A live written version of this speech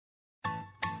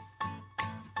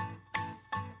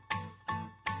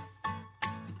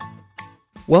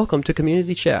Welcome to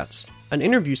Community Chats, an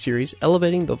interview series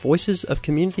elevating the voices of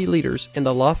community leaders in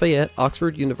the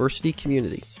Lafayette-Oxford University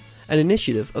community, an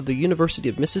initiative of the University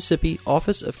of Mississippi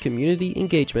Office of Community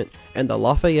Engagement and the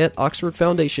Lafayette-Oxford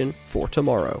Foundation for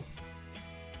Tomorrow.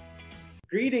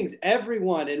 Greetings,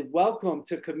 everyone, and welcome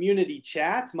to Community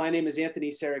Chats. My name is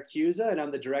Anthony Siracusa, and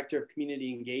I'm the Director of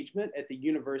Community Engagement at the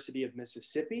University of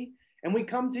Mississippi. And we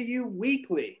come to you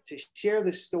weekly to share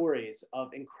the stories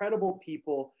of incredible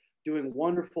people doing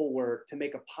wonderful work to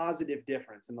make a positive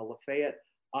difference in the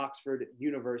Lafayette-Oxford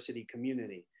University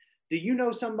community. Do you know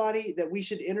somebody that we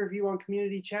should interview on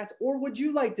Community Chats, or would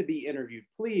you like to be interviewed?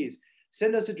 Please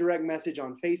send us a direct message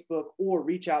on Facebook or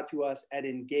reach out to us at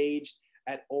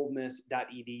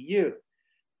engaged@oldmiss.edu.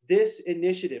 This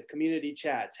initiative, Community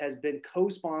Chats, has been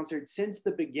co-sponsored since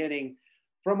the beginning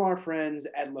from our friends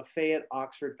at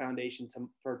Lafayette-Oxford Foundation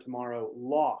for Tomorrow,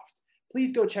 LOFT.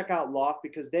 Please go check out LOFT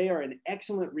because they are an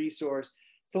excellent resource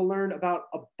to learn about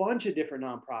a bunch of different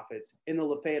nonprofits in the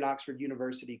Lafayette-Oxford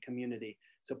University community.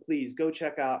 So please go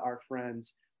check out our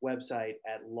friends' website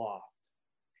at LOFT.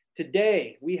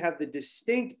 Today, we have the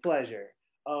distinct pleasure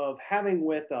of having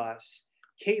with us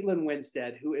Caitlin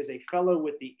Winstead, who is a fellow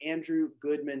with the Andrew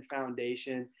Goodman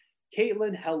Foundation.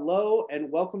 Caitlin, hello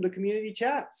and welcome to Community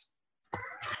Chats.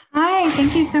 Hi,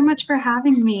 thank you so much for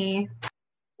having me.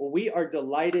 Well, we are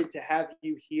delighted to have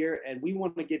you here, and we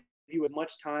want to give you as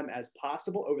much time as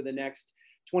possible over the next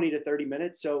 20 to 30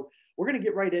 minutes. So we're going to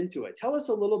get right into it. Tell us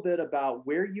a little bit about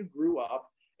where you grew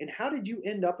up and how did you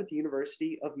end up at the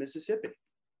University of Mississippi?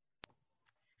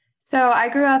 So I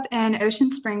grew up in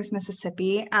Ocean Springs,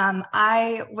 Mississippi.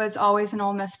 I was always an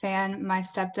Ole Miss fan. My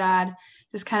stepdad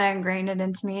just kind of ingrained it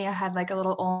into me. I had like a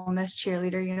little Ole Miss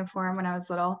cheerleader uniform when I was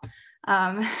little,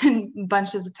 and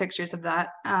bunches of pictures of that.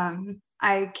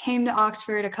 I came to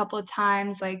Oxford a couple of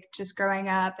times, like just growing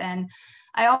up, and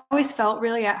I always felt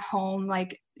really at home.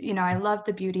 Like, you know, I loved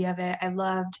the beauty of it. I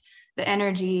loved the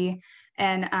energy.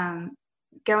 And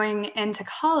going into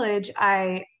college,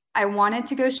 I wanted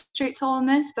to go straight to Ole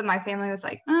Miss, but my family was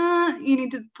like, you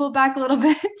need to pull back a little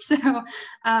bit. So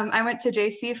I went to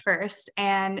JC first,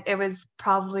 and it was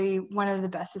probably one of the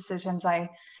best decisions I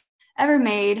ever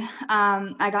made.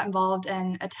 I got involved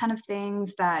in a ton of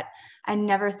things that I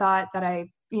never thought that I,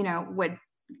 would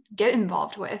get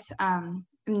involved with,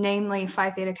 namely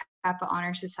Phi Theta Kappa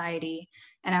Honor Society.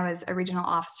 And I was a regional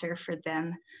officer for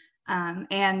them,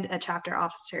 and a chapter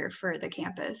officer for the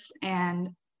campus.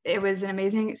 And it was an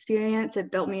amazing experience. It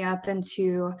built me up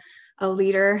into a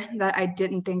leader that I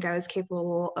didn't think I was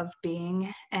capable of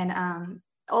being. And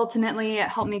ultimately, it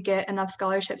helped me get enough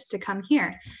scholarships to come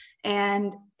here.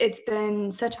 And it's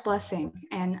been such a blessing.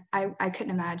 And I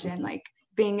couldn't imagine like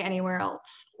being anywhere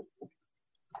else.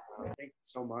 Thank you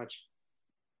so much.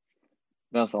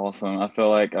 That's awesome. I feel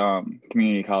like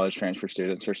community college transfer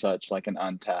students are such like an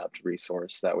untapped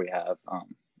resource that we have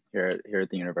here at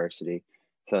the university.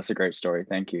 So that's a great story.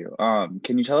 Thank you.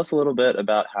 Can you tell us a little bit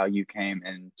about how you came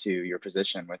into your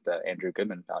position with the Andrew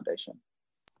Goodman Foundation?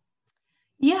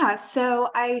 Yeah, so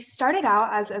I started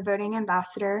out as a voting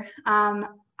ambassador.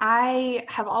 I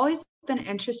have always been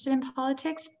interested in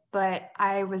politics, but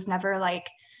I was never like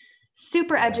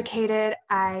super educated.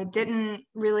 I didn't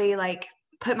really like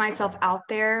put myself out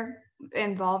there,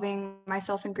 involving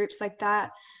myself in groups like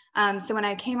that. So when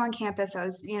I came on campus, I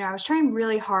was trying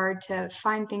really hard to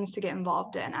find things to get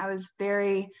involved in. I was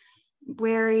very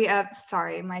wary of,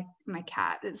 sorry, my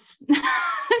cat is,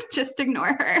 just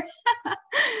ignore her.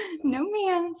 No,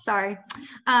 man, sorry.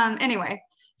 Anyway,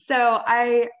 so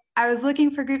I was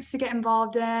looking for groups to get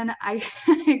involved in. I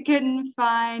couldn't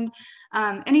find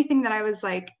anything that I was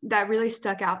like, that really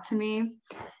stuck out to me.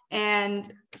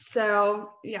 And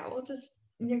so, yeah,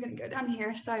 you're going to go down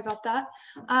here. Sorry about that.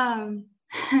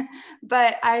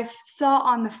 But I saw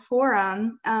on the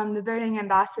forum the voting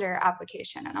ambassador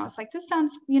application, and I was like, this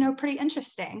sounds, pretty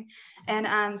interesting.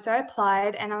 And so I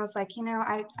applied, and I was like,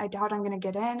 I doubt I'm going to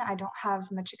get in. I don't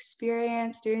have much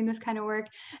experience doing this kind of work.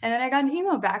 And then I got an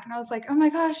email back, and I was like, oh my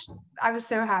gosh, I was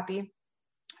so happy.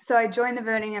 So I joined the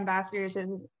voting ambassadors. It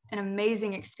was an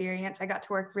amazing experience. I got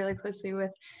to work really closely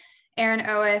with Erin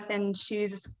Oweth, and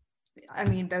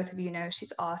both of you know,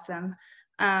 she's awesome.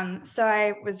 So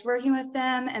I was working with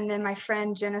them, and then my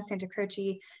friend Jenna Santa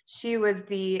Croce, she was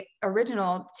the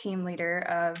original team leader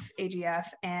of AGF,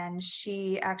 and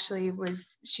she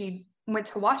went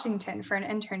to Washington for an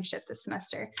internship this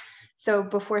semester. So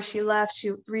before she left,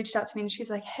 she reached out to me and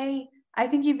she's like, hey, I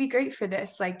think you'd be great for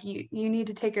this. Like you need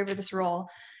to take over this role.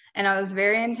 And I was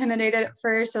very intimidated at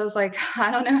first. I was like, I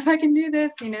don't know if I can do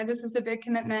this. This is a big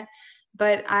commitment.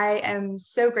 But I am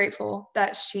so grateful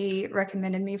that she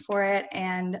recommended me for it.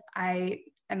 And I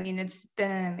I mean, it's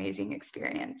been an amazing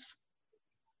experience.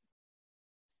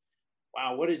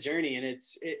 Wow, what a journey. And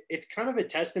it's kind of a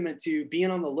testament to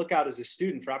being on the lookout as a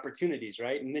student for opportunities,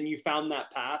 right? And then you found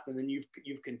that path, and then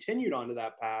you've continued onto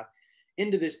that path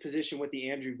into this position with the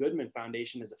Andrew Goodman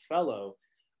Foundation as a fellow.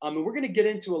 And we're going to get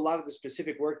into a lot of the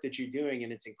specific work that you're doing,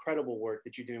 and it's incredible work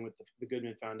that you're doing with the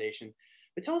Goodman Foundation.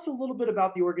 But tell us a little bit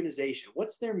about the organization.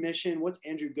 What's their mission? What's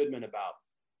Andrew Goodman about?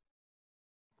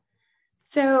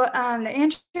 So the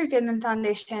Andrew Goodman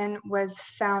Foundation was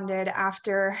founded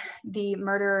after the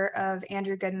murder of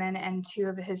Andrew Goodman and two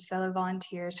of his fellow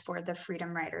volunteers for the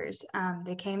Freedom Riders.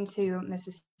 They came to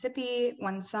Mississippi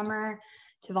one summer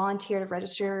to volunteer to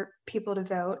register people to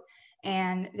vote,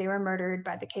 and they were murdered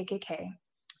by the KKK.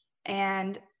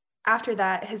 And after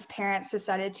that, his parents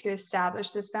decided to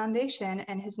establish this foundation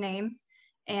in his name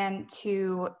and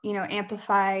to,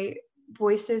 amplify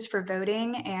voices for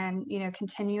voting and,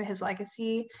 continue his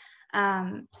legacy.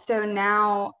 So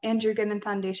now Andrew Goodman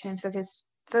Foundation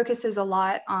focuses a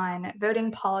lot on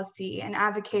voting policy and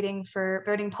advocating for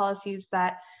voting policies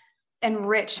that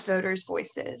enrich voters'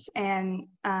 voices and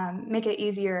make it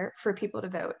easier for people to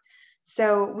vote.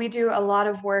 So we do a lot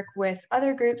of work with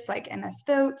other groups like MS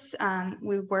Votes.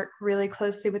 We work really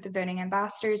closely with the voting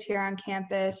ambassadors here on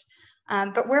campus,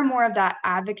 but we're more of that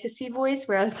advocacy voice,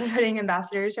 whereas the voting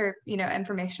ambassadors are,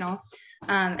 informational,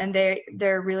 and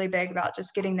they're really big about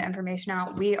just getting the information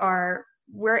out.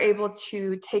 We're able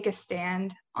to take a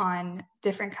stand on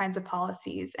different kinds of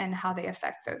policies and how they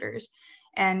affect voters.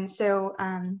 And so,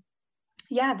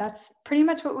 yeah, that's pretty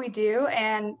much what we do.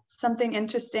 And something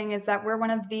interesting is that we're one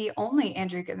of the only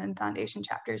Andrew Goodman Foundation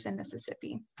chapters in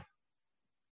Mississippi.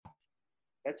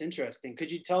 That's interesting.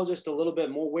 Could you tell just a little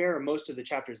bit more, where are most of the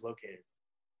chapters located?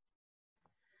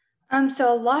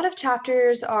 So a lot of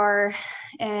chapters are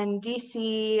in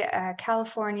DC,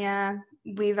 California.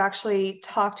 We've actually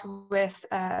talked with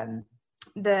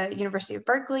the University of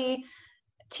Berkeley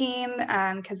team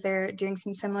because they're doing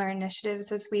some similar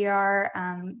initiatives as we are.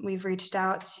 We've reached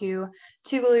out to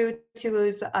Tougaloo.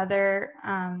 Tougaloo's the other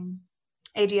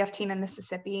AGF team in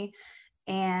Mississippi,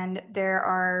 and there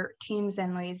are teams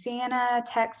in Louisiana,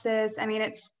 Texas. I mean,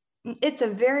 it's a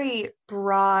very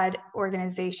broad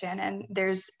organization, and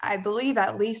there's, I believe,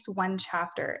 at least one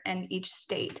chapter in each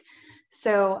state.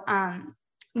 So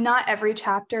not every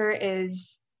chapter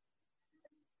is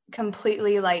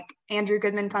completely like Andrew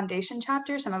Goodman Foundation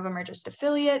chapter. Some of them are just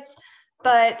affiliates,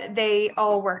 but they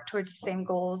all work towards the same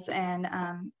goals and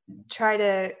try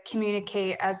to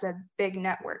communicate as a big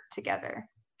network together.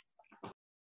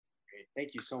 Great.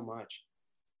 Thank you so much.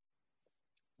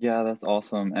 Yeah, that's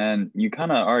awesome. And you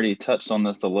kind of already touched on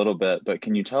this a little bit, but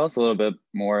can you tell us a little bit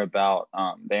more about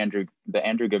the Andrew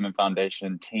Goodman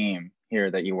Foundation team here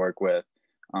that you work with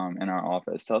in our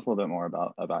office? Tell us a little bit more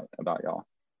about y'all.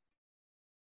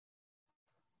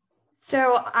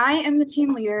 So I am the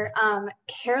team leader.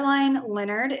 Caroline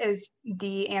Leonard is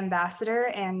the ambassador,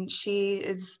 and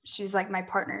she's like my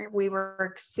partner. We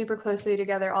work super closely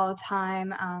together all the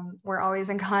time. We're always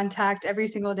in contact every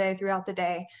single day throughout the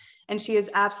day, and she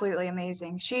is absolutely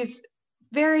amazing. She's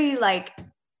very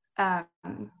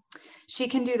she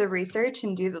can do the research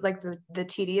and do the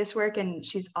tedious work, and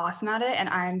she's awesome at it. And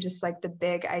I'm just like the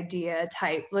big idea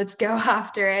type. Let's go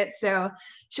after it. So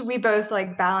we both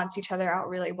balance each other out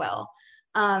really well.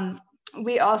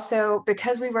 We also,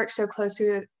 because we work so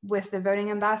closely with the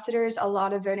voting ambassadors, a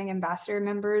lot of voting ambassador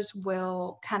members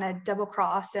will kind of double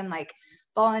cross and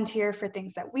volunteer for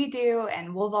things that we do,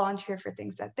 and we'll volunteer for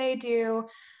things that they do.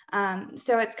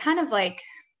 So it's kind of like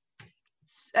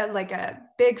a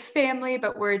big family,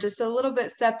 but we're just a little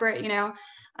bit separate,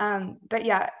 but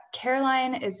yeah,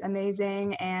 Caroline is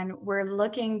amazing, and we're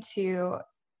looking to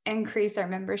increase our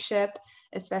membership,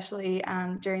 especially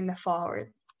during the fall.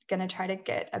 We're going to try to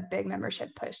get a big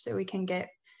membership push so we can get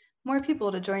more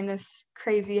people to join this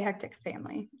crazy, hectic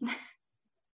family.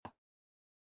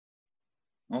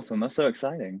 Awesome. That's so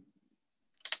exciting.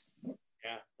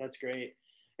 Yeah, that's great.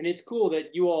 And it's cool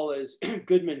that you all as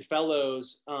Goodman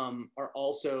Fellows are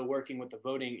also working with the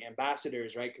voting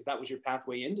ambassadors, right? Because that was your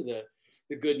pathway into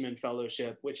the Goodman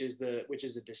Fellowship, which is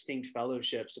a distinct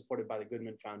fellowship supported by the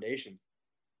Goodman Foundation.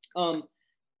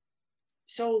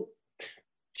 So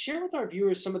share with our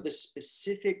viewers some of the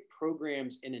specific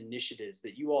programs and initiatives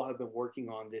that you all have been working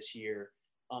on this year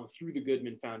through the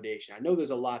Goodman Foundation. I know there's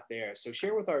a lot there. So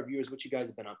share with our viewers what you guys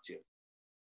have been up to.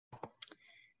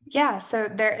 Yeah, so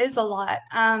there is a lot.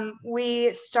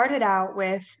 We started out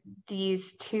with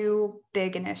these two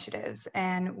big initiatives,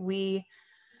 and we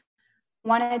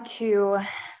wanted to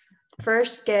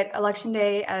first get Election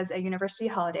Day as a university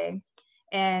holiday,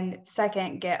 and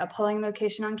second, get a polling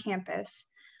location on campus.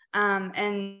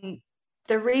 And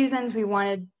the reasons we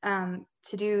wanted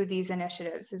to do these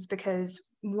initiatives is because,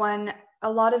 one,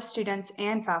 a lot of students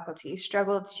and faculty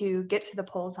struggle to get to the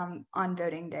polls on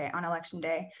voting day, on election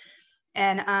day.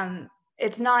 And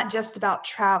it's not just about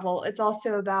travel, it's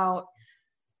also about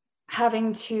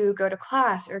having to go to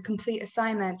class or complete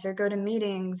assignments or go to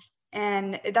meetings.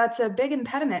 And that's a big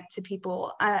impediment to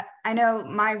people. I know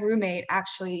my roommate,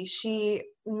 actually, she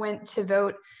went to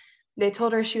vote. They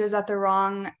told her she was at the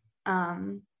wrong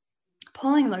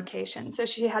polling location. So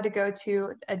she had to go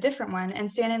to a different one and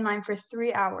stand in line for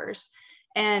 3 hours.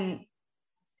 And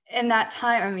in that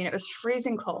time, I mean, it was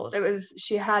freezing cold.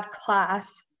 She had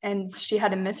class and she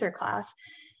had to miss her class.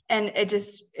 And it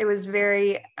was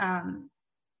very,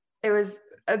 it was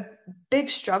a big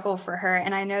struggle for her.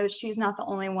 And I know that she's not the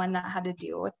only one that had to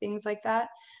deal with things like that.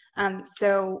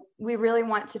 So we really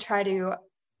want to try to,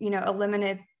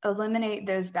 eliminate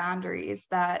those boundaries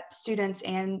that students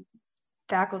and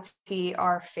faculty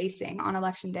are facing on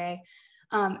election day.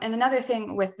 And another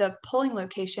thing with the polling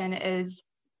location is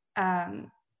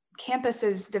campus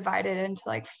is divided into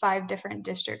like 5 different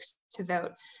districts to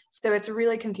vote. So it's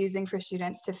really confusing for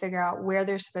students to figure out where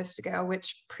they're supposed to go,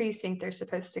 which precinct they're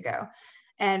supposed to go.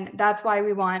 And that's why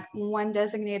we want one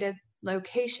designated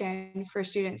location for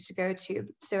students to go to.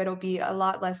 So it'll be a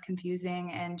lot less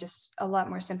confusing and just a lot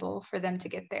more simple for them to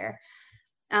get there.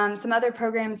 Some other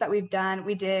programs that we've done,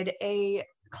 we did a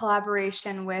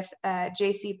collaboration with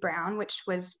JC Brown,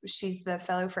 she's the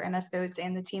fellow for MS Votes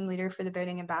and the team leader for the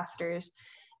Voting Ambassadors.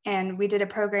 And we did a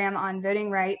program on voting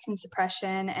rights and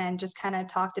suppression and just kind of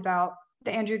talked about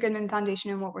the Andrew Goodman Foundation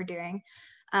and what we're doing.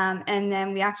 And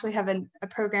then we actually have a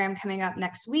program coming up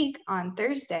next week on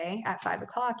Thursday at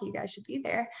 5:00. You guys should be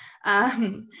there.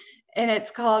 And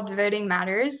it's called Voting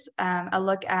Matters, a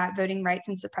look at voting rights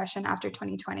and suppression after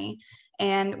 2020.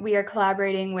 And we are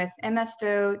collaborating with MS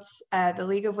Votes, the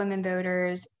League of Women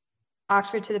Voters,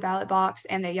 Oxford to the Ballot Box,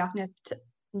 and the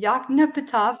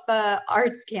Yoknapatawpha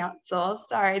Arts Council.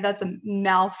 Sorry, that's a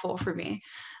mouthful for me.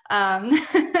 But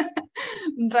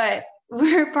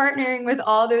we're partnering with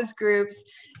all those groups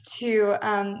to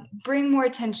bring more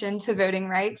attention to voting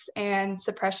rights and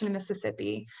suppression in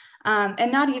Mississippi.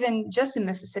 And not even just in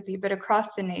Mississippi, but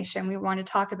across the nation. We want to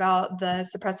talk about the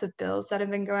suppressive bills that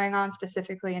have been going on,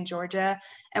 specifically in Georgia.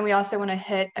 And we also want to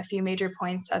hit a few major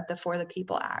points of the For the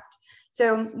People Act.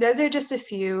 So those are just a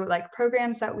few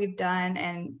programs that we've done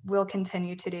and will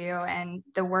continue to do, and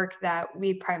the work that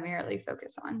we primarily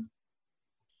focus on.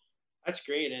 That's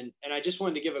great. And I just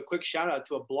wanted to give a quick shout out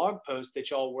to a blog post that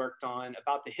y'all worked on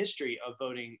about the history of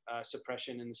voting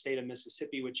suppression in the state of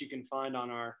Mississippi, which you can find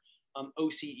on our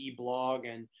OCE blog.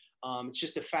 And it's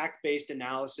just a fact-based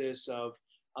analysis of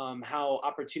how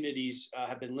opportunities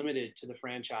have been limited to the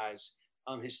franchise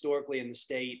historically in the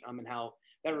state, and how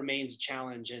that remains a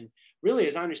challenge. And really,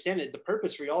 as I understand it, the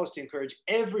purpose for y'all is to encourage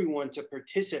everyone to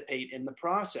participate in the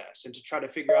process and to try to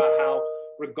figure out how,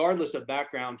 regardless of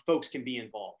background, folks can be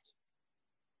involved.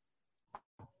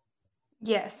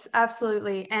 Yes,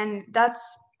 absolutely. And that's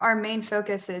our main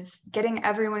focus, is getting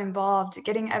everyone involved,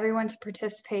 getting everyone to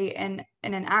participate in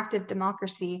an active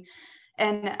democracy.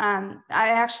 And I'm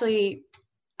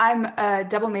a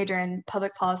double major in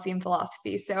public policy and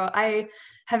philosophy. So I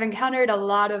have encountered a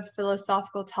lot of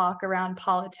philosophical talk around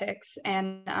politics.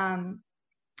 And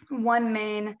one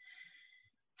main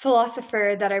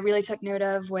philosopher that I really took note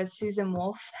of was Susan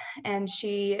Wolf. And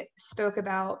she spoke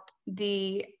about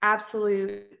the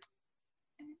absolute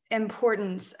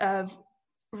importance of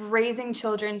raising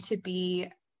children to be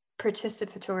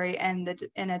participatory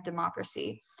in a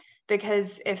democracy.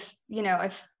 Because if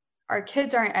our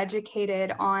kids aren't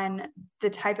educated on the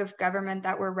type of government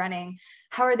that we're running,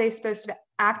 how are they supposed to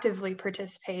actively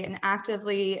participate and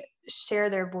actively share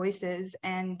their voices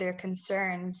and their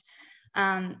concerns?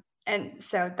 And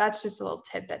so that's just a little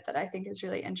tidbit that I think is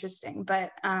really interesting.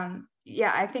 But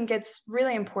yeah, I think it's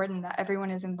really important that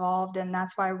everyone is involved, and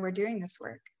that's why we're doing this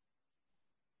work.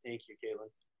 Thank you,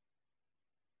 Caitlin.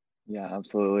 Yeah,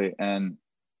 absolutely. And,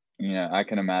 I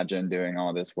can imagine doing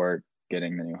all this work,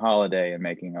 getting the new holiday and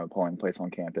making a polling place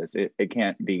on campus. It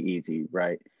can't be easy,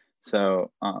 right? So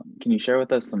can you share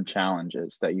with us some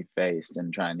challenges that you faced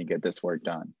in trying to get this work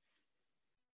done?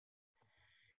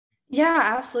 Yeah,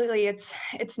 absolutely. It's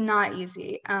not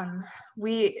easy.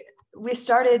 We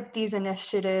started these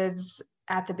initiatives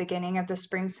at the beginning of the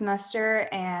spring semester,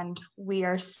 and we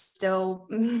are still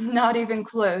not even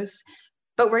close,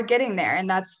 but we're getting there, and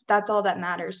that's all that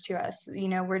matters to us.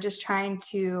 We're just trying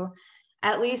to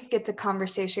at least get the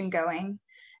conversation going.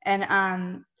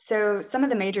 And so some of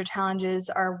the major challenges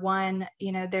are, one,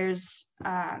 there's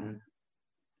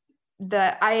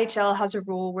the IHL has a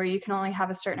rule where you can only have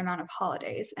a certain amount of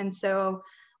holidays. And so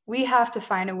we have to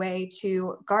find a way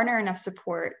to garner enough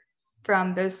support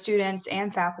from both students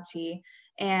and faculty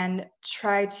and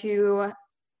try to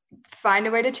find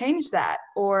a way to change that,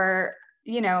 or,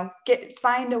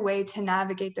 find a way to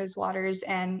navigate those waters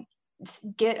and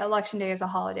get Election Day as a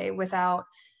holiday without,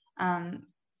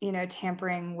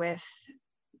 tampering with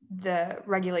the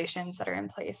regulations that are in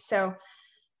place. So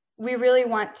we really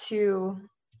want to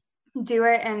do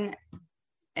it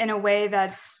in a way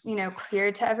that's,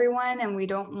 clear to everyone. And we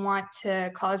don't want to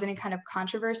cause any kind of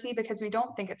controversy, because we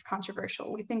don't think it's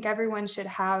controversial. We think everyone should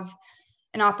have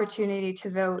an opportunity to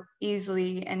vote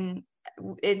easily, and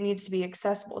it needs to be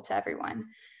accessible to everyone.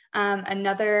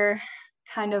 Another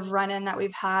kind of run-in that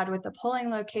we've had with the polling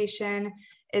location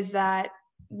is that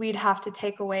we'd have to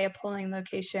take away a polling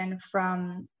location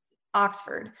from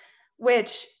Oxford,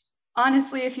 which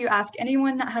honestly, if you ask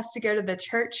anyone that has to go to the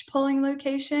church polling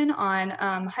location on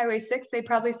Highway 6, they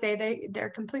probably say they're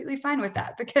completely fine with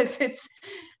that, because it's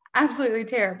absolutely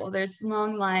terrible. There's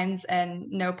long lines and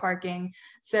no parking.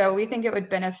 So we think it would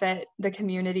benefit the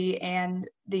community and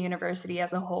the university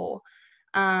as a whole.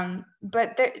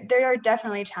 But there are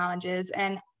definitely challenges.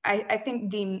 And I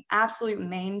think the absolute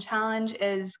main challenge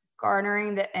is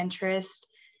garnering the interest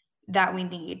that we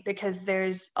need, because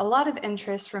there's a lot of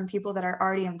interest from people that are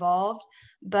already involved,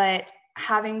 but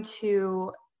having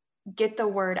to get the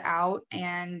word out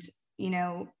and,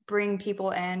 bring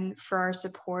people in for our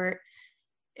support,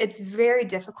 it's very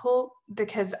difficult,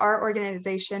 because our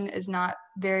organization is not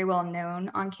very well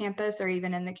known on campus or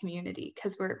even in the community,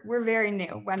 because we're very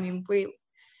new. I mean,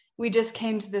 we just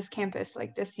came to this campus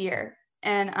like this year,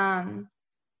 and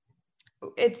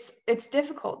it's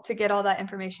difficult to get all that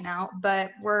information out,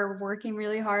 but we're working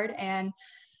really hard. And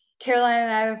Caroline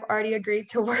and I have already agreed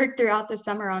to work throughout the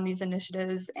summer on these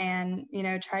initiatives and,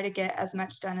 try to get as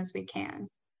much done as we can.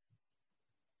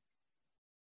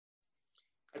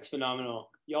 That's phenomenal.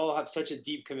 Y'all have such a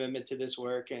deep commitment to this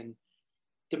work, and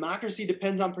democracy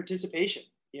depends on participation.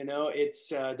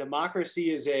 It's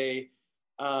democracy is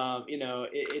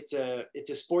it's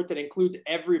a sport that includes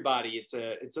everybody. It's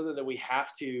something that we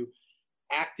have to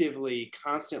actively,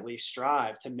 constantly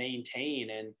strive to maintain.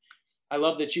 And I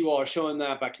love that you all are showing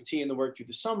that by continuing the work through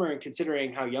the summer and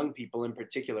considering how young people in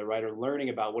particular, right, are learning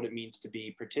about what it means to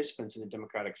be participants in a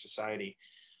democratic society.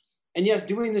 And yes,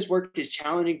 doing this work is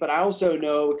challenging, but I also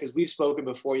know, because we've spoken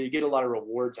before, you get a lot of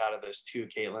rewards out of this too,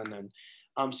 Caitlin.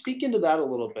 And speak into that a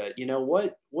little bit.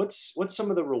 What's some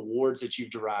of the rewards that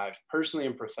you've derived personally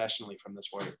and professionally from this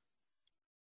work?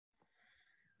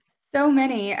 So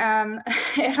many.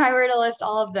 If I were to list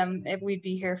all of them, we'd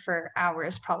be here for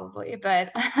hours probably.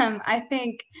 But I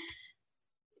think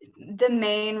the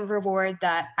main reward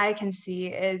that I can see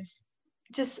is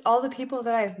just all the people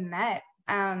that I've met.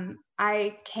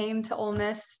 I came to Ole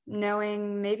Miss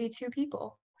knowing maybe 2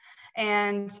 people.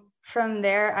 And from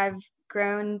there, I've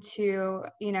grown to,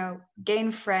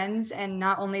 gain friends, and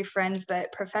not only friends,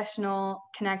 but professional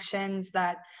connections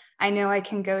that I know I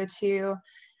can go to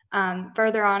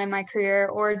further on in my career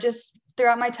or just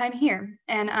throughout my time here.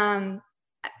 And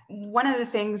one of the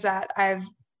things that I've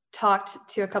talked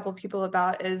to a couple people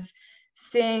about is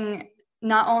seeing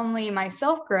not only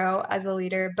myself grow as a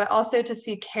leader, but also to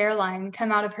see Caroline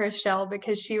come out of her shell,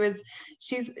 because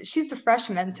she's a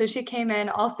freshman. So she came in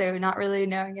also not really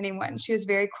knowing anyone. She was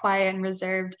very quiet and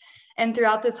reserved. And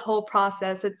throughout this whole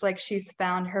process, it's like she's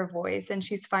found her voice and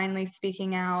she's finally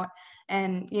speaking out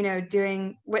and,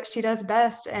 doing what she does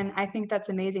best. And I think that's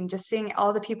amazing, just seeing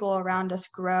all the people around us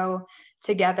grow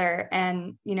together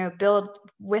and, build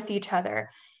with each other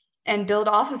and build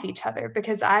off of each other,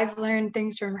 because I've learned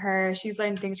things from her. She's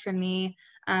learned things from me.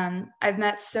 I've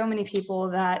met so many people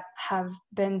that have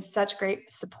been such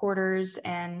great supporters.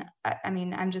 And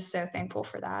I'm just so thankful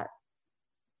for that.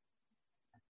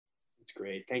 That's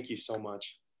great. Thank you so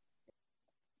much.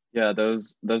 Yeah,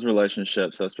 those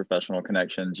relationships, those professional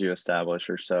connections you establish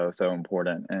are so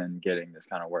important in getting this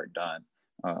kind of work done.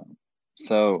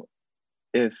 So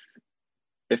if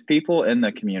people in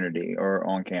the community or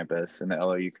on campus in the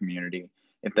LOU community,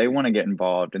 if they want to get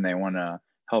involved and they want to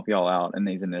help y'all out in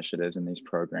these initiatives and these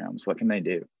programs, what can they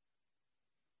do?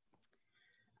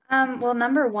 Well,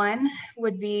 number one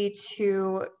would be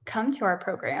to come to our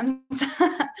programs,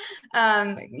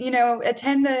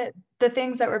 attend the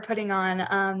things that we're putting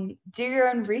on, do your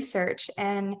own research,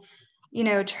 and,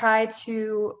 try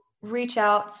to reach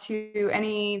out to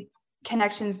any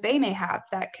connections they may have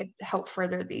that could help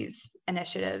further these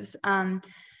initiatives.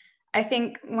 I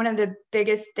think one of the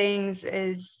biggest things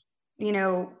is,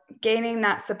 gaining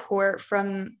that support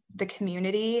from the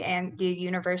community and the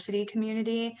university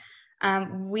community.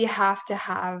 We have to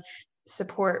have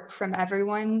support from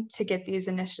everyone to get these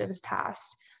initiatives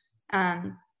passed.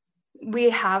 We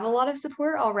have a lot of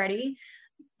support already,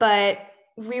 but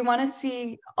we want to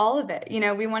see all of it.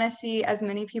 We want to see as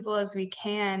many people as we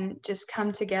can just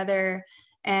come together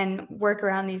and work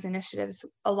around these initiatives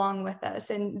along with us.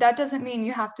 And that doesn't mean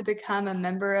you have to become a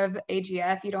member of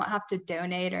AGF. You don't have to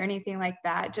donate or anything like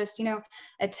that. Just,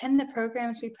 attend the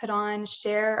programs we put on,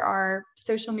 share our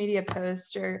social media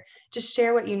posts, or just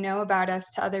share what you know about us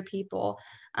to other people.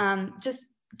 Just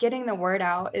getting the word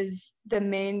out is the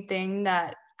main thing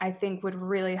that I think would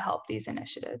really help these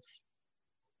initiatives.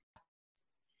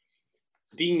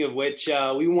 Speaking of which,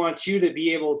 we want you to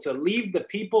be able to leave the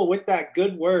people with that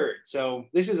good word. So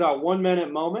this is our 1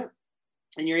 minute moment,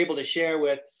 and you're able to share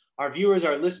with our viewers,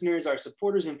 our listeners, our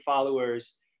supporters and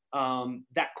followers,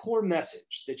 that core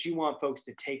message that you want folks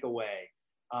to take away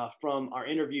from our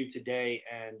interview today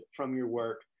and from your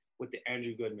work with the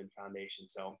Andrew Goodman Foundation.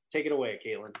 So take it away,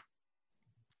 Caitlin.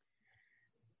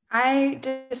 I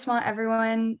just want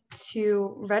everyone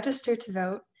to register to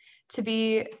vote, to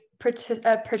be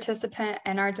a participant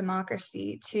in our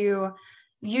democracy, to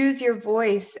use your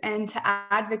voice and to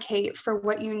advocate for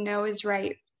what you know is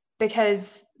right,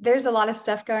 because there's a lot of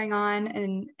stuff going on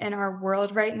in our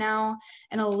world right now,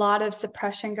 and a lot of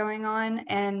suppression going on,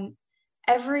 and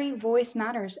every voice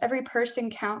matters. Every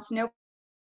person counts. No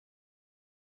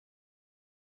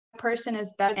person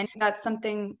is better, and that's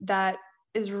something that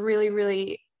is really,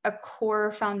 really a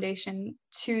core foundation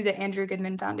to the Andrew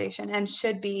Goodman Foundation, and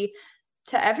should be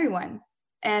to everyone.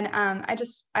 And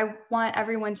I want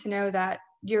everyone to know that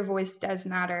your voice does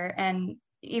matter. And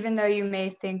even though you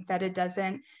may think that it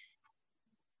doesn't,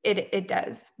 it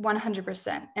does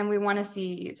 100%. And we want to see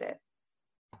you use it.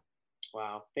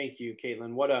 Wow. Thank you,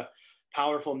 Caitlin. What a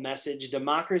powerful message.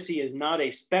 Democracy is not a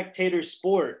spectator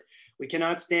sport. We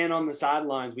cannot stand on the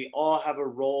sidelines. We all have a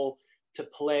role to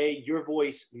play. Your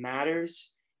voice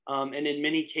matters. And in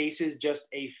many cases, just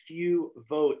a few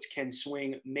votes can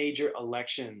swing major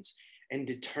elections and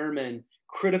determine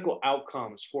critical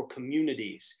outcomes for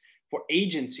communities, for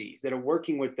agencies that are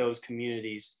working with those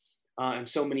communities, and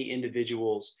so many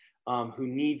individuals who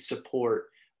need support,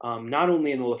 not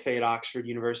only in the Lafayette Oxford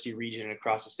University region and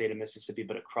across the state of Mississippi,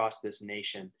 but across this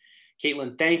nation.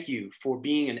 Caitlin, thank you for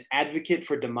being an advocate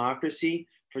for democracy,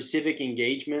 for civic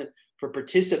engagement, for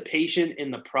participation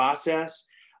in the process,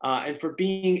 and for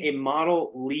being a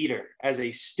model leader as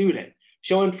a student,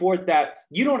 showing forth that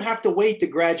you don't have to wait to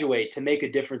graduate to make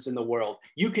a difference in the world.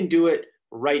 You can do it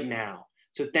right now.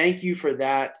 So thank you for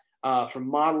that, for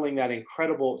modeling that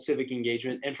incredible civic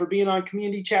engagement, and for being on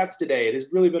Community Chats today. It has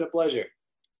really been a pleasure.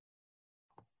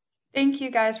 Thank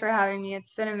you guys for having me.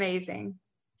 It's been amazing.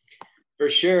 For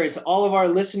sure. And to all of our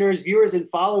listeners, viewers, and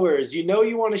followers, you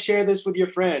want to share this with your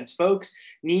friends. Folks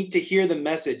need to hear the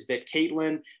message that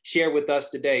Caitlin shared with us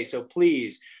today. So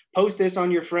please post this on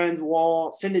your friend's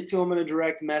wall, send it to them in a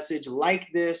direct message,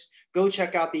 like this, go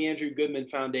check out the Andrew Goodman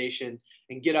Foundation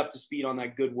and get up to speed on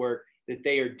that good work that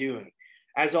they are doing.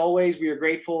 As always, we are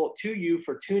grateful to you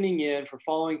for tuning in, for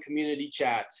following Community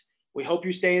Chats. We hope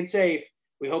you're staying safe.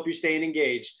 We hope you're staying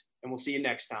engaged, and we'll see you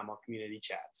next time on Community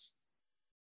Chats.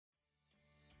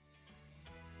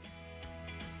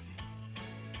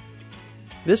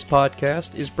 This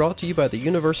podcast is brought to you by the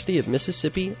University of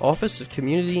Mississippi Office of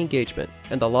Community Engagement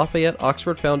and the Lafayette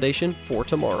Oxford Foundation for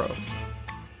Tomorrow.